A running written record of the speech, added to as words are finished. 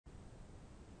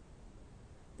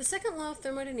The second law of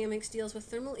thermodynamics deals with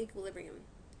thermal equilibrium.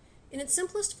 In its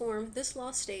simplest form, this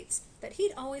law states that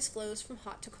heat always flows from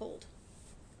hot to cold.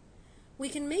 We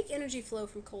can make energy flow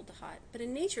from cold to hot, but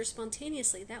in nature,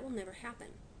 spontaneously, that will never happen.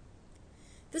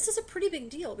 This is a pretty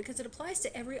big deal because it applies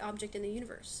to every object in the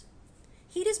universe.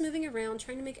 Heat is moving around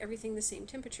trying to make everything the same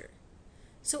temperature.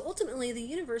 So ultimately, the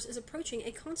universe is approaching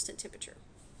a constant temperature.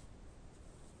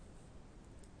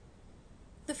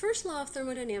 The first law of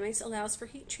thermodynamics allows for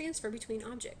heat transfer between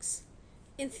objects.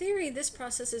 In theory, this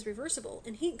process is reversible,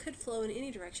 and heat could flow in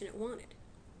any direction it wanted.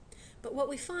 But what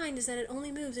we find is that it only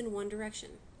moves in one direction,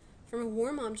 from a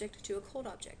warm object to a cold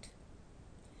object.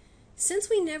 Since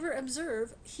we never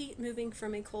observe heat moving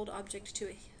from a cold object to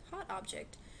a hot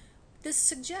object, this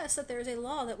suggests that there is a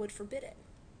law that would forbid it.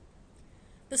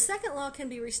 The second law can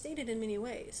be restated in many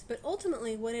ways, but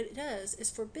ultimately what it does is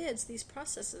forbids these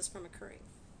processes from occurring.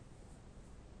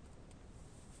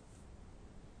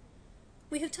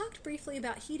 We have talked briefly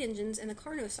about heat engines and the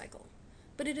Carnot cycle,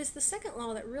 but it is the second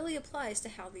law that really applies to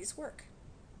how these work.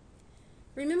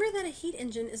 Remember that a heat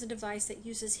engine is a device that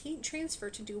uses heat transfer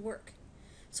to do work,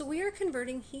 so we are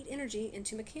converting heat energy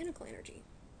into mechanical energy.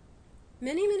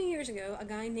 Many years ago, a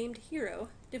guy named Hero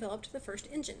developed the first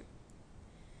engine.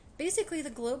 Basically, the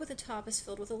globe at the top is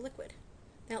filled with a liquid.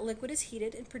 That liquid is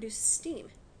heated and produces steam.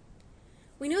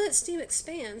 We know that steam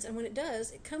expands, and when it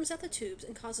does, it comes out the tubes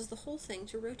and causes the whole thing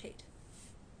to rotate.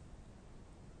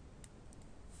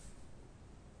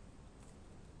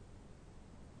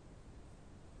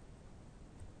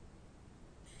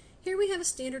 Here we have a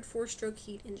standard 4-stroke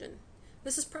heat engine.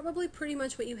 This is probably pretty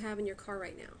much what you have in your car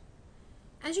right now.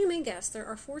 As you may guess, there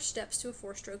are 4 steps to a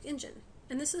 4-stroke engine,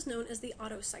 and this is known as the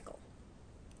Otto cycle.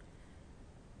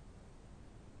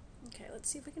 Okay, let's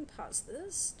see if we can pause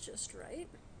this just right.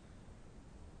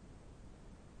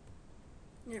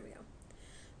 There we go.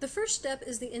 The first step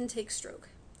is the intake stroke.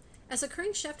 As the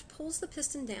crankshaft pulls the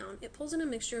piston down, it pulls in a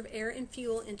mixture of air and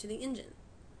fuel into the engine.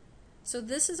 So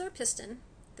this is our piston,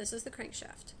 this is the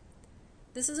crankshaft.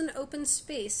 This is an open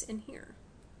space in here.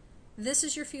 This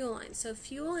is your fuel line. So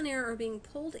fuel and air are being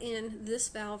pulled in this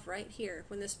valve right here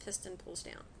when this piston pulls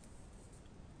down.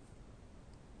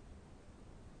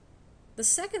 The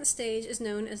second stage is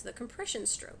known as the compression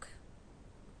stroke.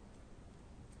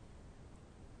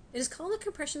 It is called a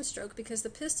compression stroke because the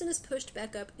piston is pushed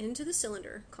back up into the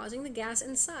cylinder, causing the gas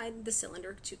inside the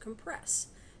cylinder to compress.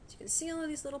 So you can see all of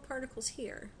these little particles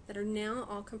here that are now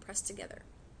all compressed together.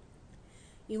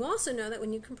 You also know that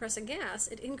when you compress a gas,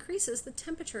 it increases the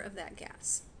temperature of that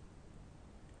gas.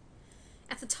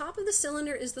 At the top of the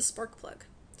cylinder is the spark plug.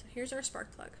 So here's our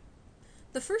spark plug.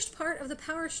 The first part of the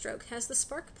power stroke has the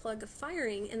spark plug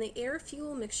firing and the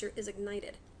air-fuel mixture is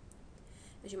ignited.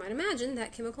 As you might imagine,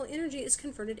 that chemical energy is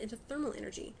converted into thermal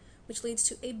energy, which leads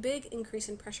to a big increase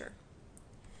in pressure.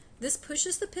 This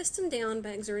pushes the piston down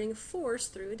by exerting force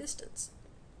through a distance.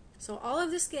 So all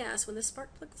of this gas, when the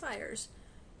spark plug fires,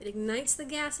 it ignites the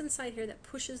gas inside here that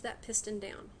pushes that piston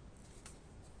down.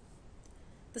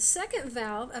 The second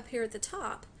valve up here at the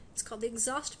top is called the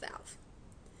exhaust valve.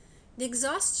 The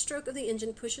exhaust stroke of the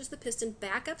engine pushes the piston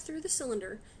back up through the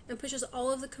cylinder and pushes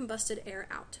all of the combusted air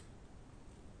out.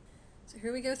 So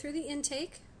here we go through the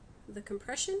intake, the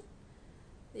compression,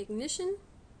 the ignition,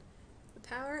 the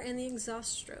power, and the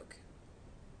exhaust stroke.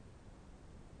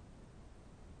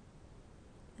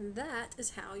 And that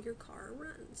is how your car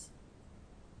runs.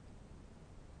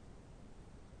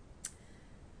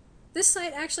 This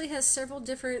site actually has several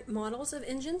different models of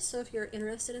engines, so if you're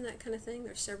interested in that kind of thing,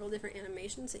 there's several different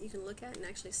animations that you can look at and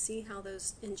actually see how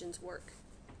those engines work.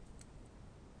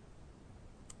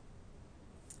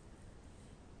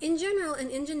 In general, an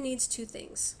engine needs 2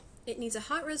 things. It needs a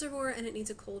hot reservoir and it needs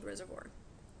a cold reservoir.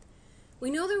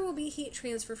 We know there will be heat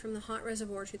transfer from the hot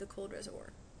reservoir to the cold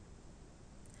reservoir.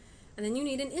 And then you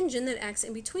need an engine that acts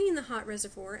in between the hot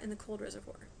reservoir and the cold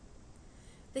reservoir.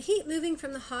 The heat moving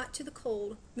from the hot to the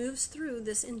cold moves through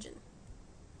this engine.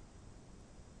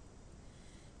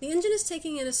 The engine is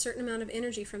taking in a certain amount of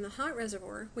energy from the hot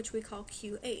reservoir, which we call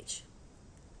QH.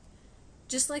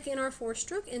 Just like in our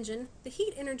 4-stroke engine, the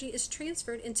heat energy is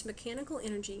transferred into mechanical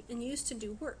energy and used to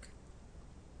do work.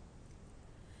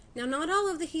 Now, not all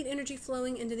of the heat energy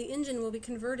flowing into the engine will be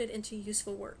converted into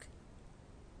useful work.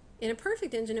 In a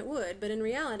perfect engine it would, but in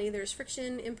reality there's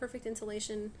friction, imperfect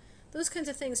insulation. Those kinds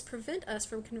of things prevent us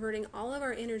from converting all of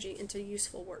our energy into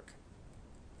useful work.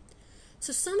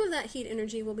 So some of that heat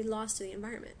energy will be lost to the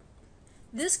environment.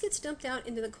 This gets dumped out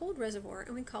into the cold reservoir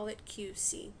and we call it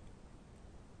QC.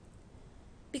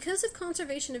 Because of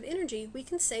conservation of energy, we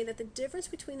can say that the difference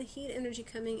between the heat energy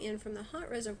coming in from the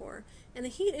hot reservoir and the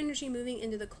heat energy moving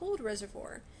into the cold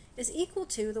reservoir is equal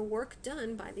to the work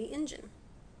done by the engine.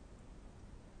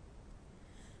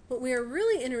 What we are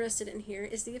really interested in here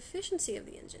is the efficiency of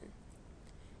the engine.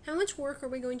 How much work are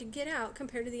we going to get out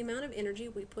compared to the amount of energy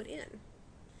we put in?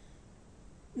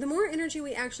 The more energy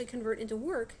we actually convert into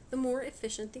work, the more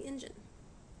efficient the engine.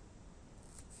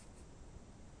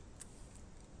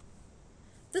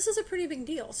 This is a pretty big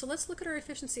deal, so let's look at our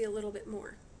efficiency a little bit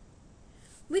more.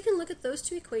 We can look at those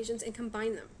two equations and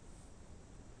combine them.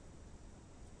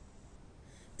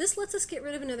 This lets us get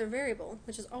rid of another variable,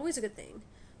 which is always a good thing,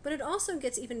 but it also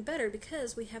gets even better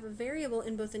because we have a variable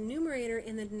in both the numerator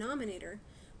and the denominator,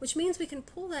 which means we can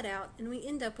pull that out and we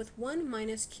end up with 1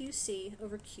 minus QC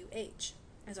over QH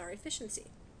as our efficiency.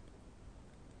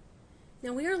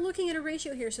 Now we are looking at a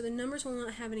ratio here, so the numbers will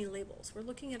not have any labels. We're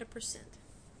looking at a percent.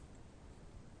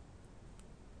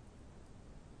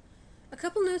 A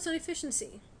couple notes on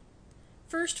efficiency.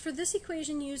 First, for this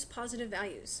equation, use positive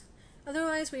values.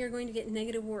 Otherwise, we are going to get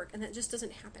negative work, and that just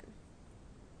doesn't happen.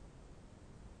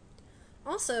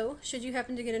 Also, should you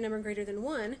happen to get a number greater than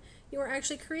 1, you are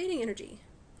actually creating energy.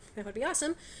 That would be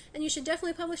awesome, and you should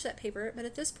definitely publish that paper, but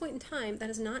at this point in time, that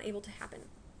is not able to happen.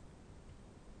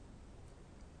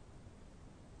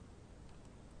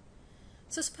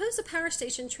 So suppose the power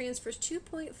station transfers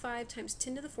 2.5 times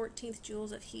 10 to the 14th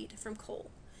joules of heat from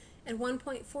coal, and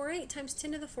 1.48 times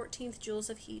 10 to the 14th joules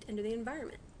of heat into the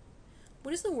environment.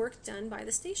 What is the work done by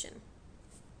the station?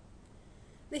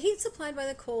 The heat supplied by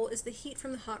the coal is the heat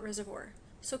from the hot reservoir,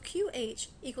 so QH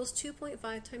equals 2.5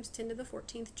 times 10 to the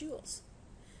 14th joules.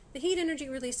 The heat energy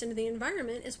released into the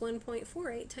environment is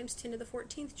 1.48 times 10 to the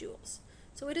 14th joules,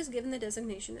 so it is given the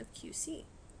designation of QC.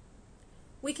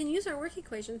 We can use our work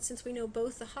equation since we know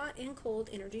both the hot and cold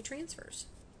energy transfers.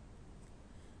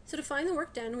 So to find the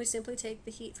work done, we simply take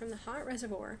the heat from the hot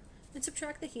reservoir and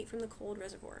subtract the heat from the cold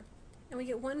reservoir, and we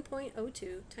get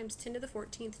 1.02 times 10 to the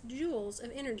 14th joules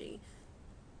of energy.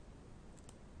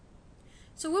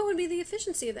 So what would be the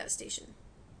efficiency of that station?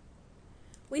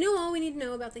 We know all we need to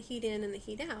know about the heat in and the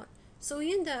heat out, so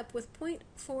we end up with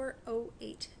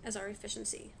 0.408 as our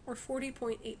efficiency, or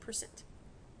 40.8%.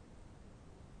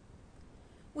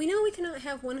 We know we cannot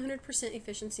have 100%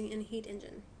 efficiency in a heat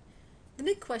engine. The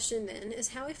big question then is,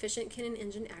 how efficient can an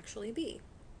engine actually be?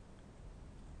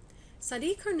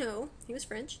 Sadi Carnot, he was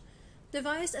French,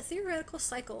 devised a theoretical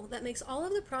cycle that makes all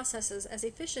of the processes as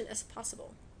efficient as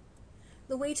possible.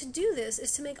 The way to do this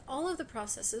is to make all of the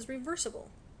processes reversible.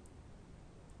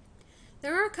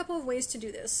 There are a couple of ways to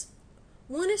do this.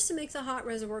 One is to make the hot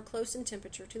reservoir close in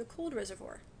temperature to the cold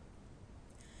reservoir.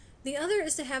 The other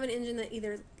is to have an engine that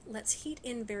either lets heat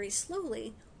in very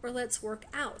slowly or lets work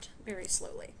out very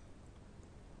slowly.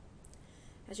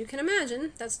 As you can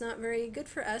imagine, that's not very good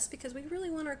for us because we really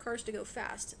want our cars to go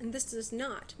fast, and this does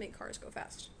not make cars go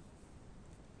fast.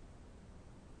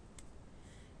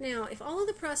 Now, if all of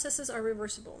the processes are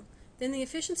reversible, then the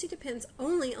efficiency depends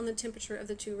only on the temperature of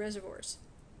the two reservoirs.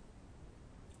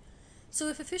 So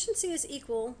if efficiency is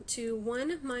equal to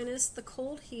 1 minus the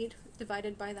cold heat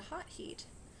divided by the hot heat,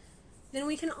 then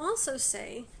we can also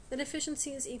say that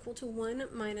efficiency is equal to 1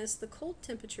 minus the cold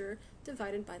temperature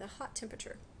divided by the hot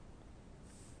temperature.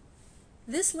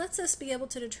 This lets us be able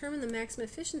to determine the maximum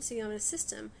efficiency on a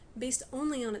system based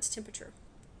only on its temperature.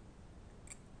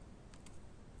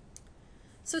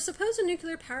 So suppose a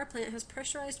nuclear power plant has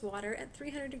pressurized water at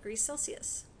 300 degrees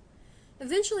Celsius.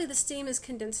 Eventually the steam is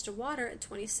condensed to water at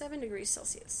 27 degrees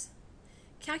Celsius.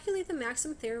 Calculate the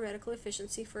maximum theoretical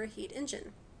efficiency for a heat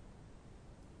engine.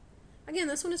 Again,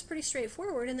 this one is pretty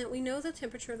straightforward in that we know the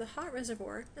temperature of the hot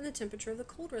reservoir and the temperature of the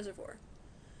cold reservoir.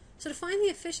 So to find the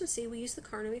efficiency, we use the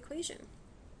Carnot equation.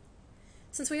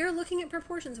 Since we are looking at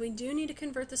proportions, we do need to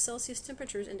convert the Celsius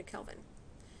temperatures into Kelvin.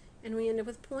 And we end up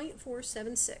with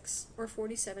 0.476, or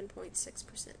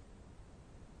 47.6%.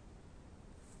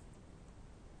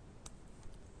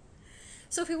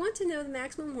 So if we want to know the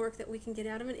maximum work that we can get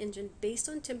out of an engine based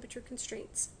on temperature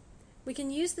constraints, we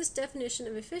can use this definition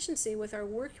of efficiency with our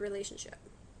work relationship.